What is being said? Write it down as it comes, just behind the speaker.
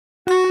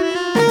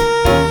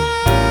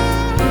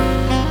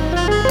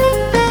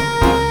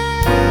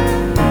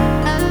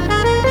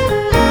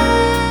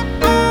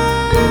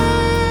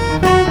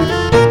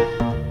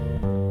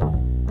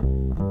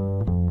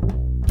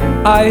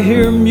I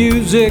hear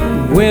music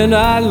when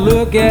I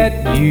look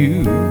at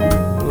you,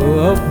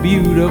 a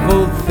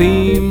beautiful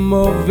theme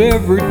of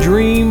every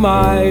dream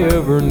I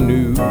ever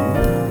knew.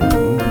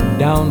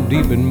 Down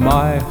deep in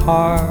my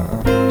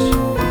heart,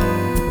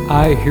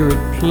 I hear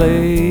it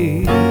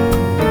play.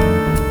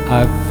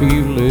 I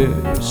feel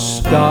it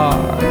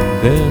start,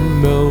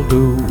 then melt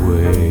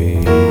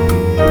away.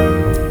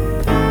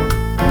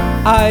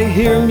 I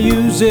hear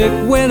music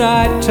when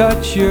I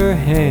touch your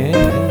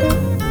hand,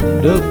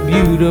 a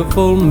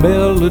beautiful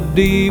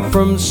melody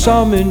from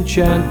some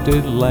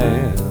enchanted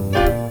land.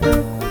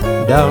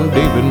 Down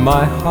deep in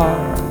my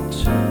heart,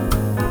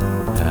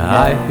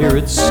 I hear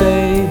it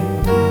say,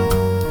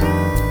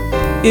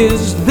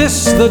 is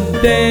this the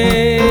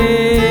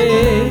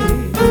day?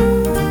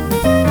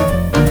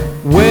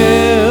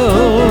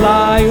 Well,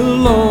 I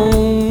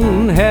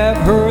alone have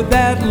heard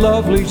that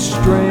lovely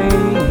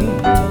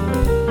strain.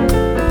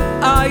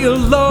 I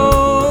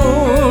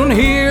alone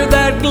hear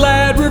that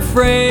glad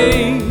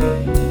refrain.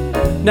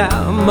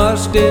 Now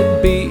must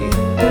it be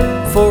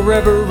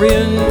forever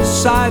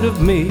inside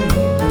of me?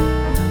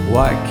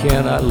 Why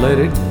can't I let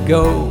it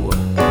go?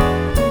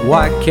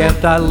 Why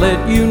can't I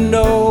let you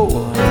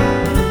know?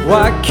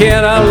 Why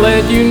can't I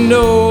let you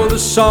know the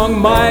song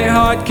my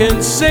heart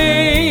can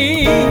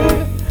sing?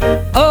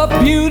 A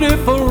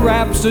beautiful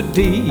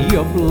rhapsody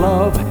of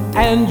love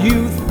and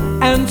youth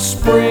and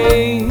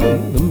spring.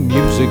 The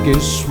music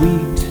is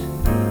sweet,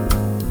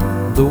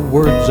 the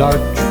words are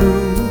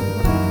true,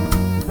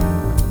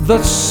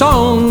 the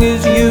song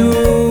is you.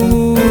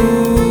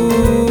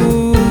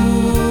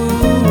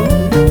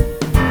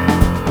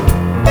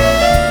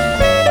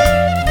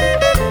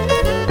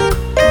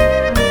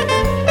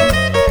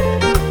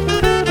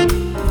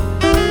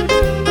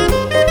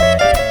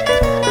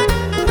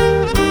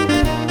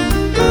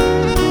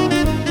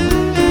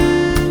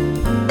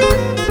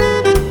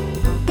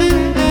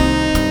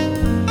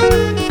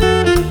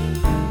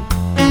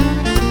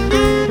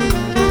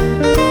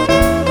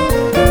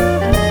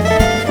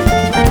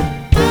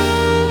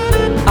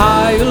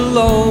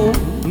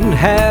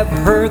 Have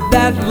heard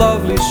that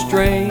lovely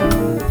strain.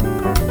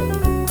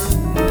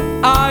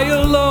 I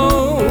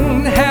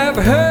alone have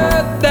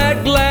heard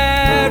that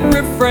glad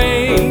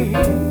refrain.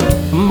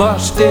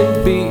 Must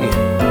it be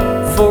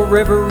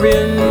forever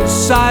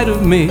inside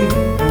of me?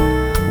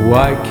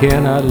 Why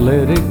can't I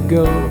let it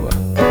go?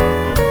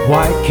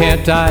 Why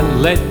can't I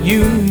let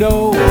you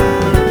know?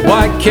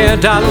 Why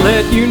can't I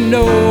let you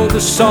know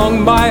the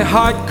song my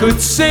heart could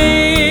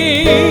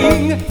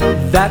sing?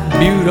 That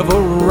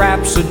beautiful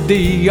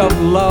rhapsody of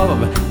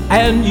love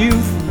and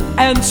youth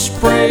and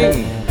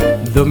spring.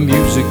 The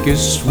music is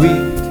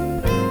sweet,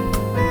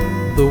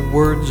 the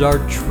words are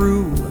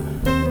true.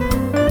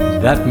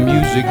 That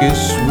music is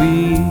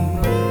sweet,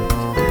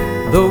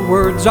 the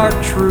words are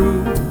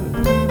true.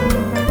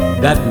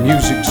 That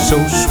music's so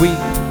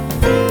sweet,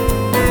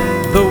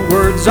 the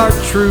words are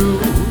true.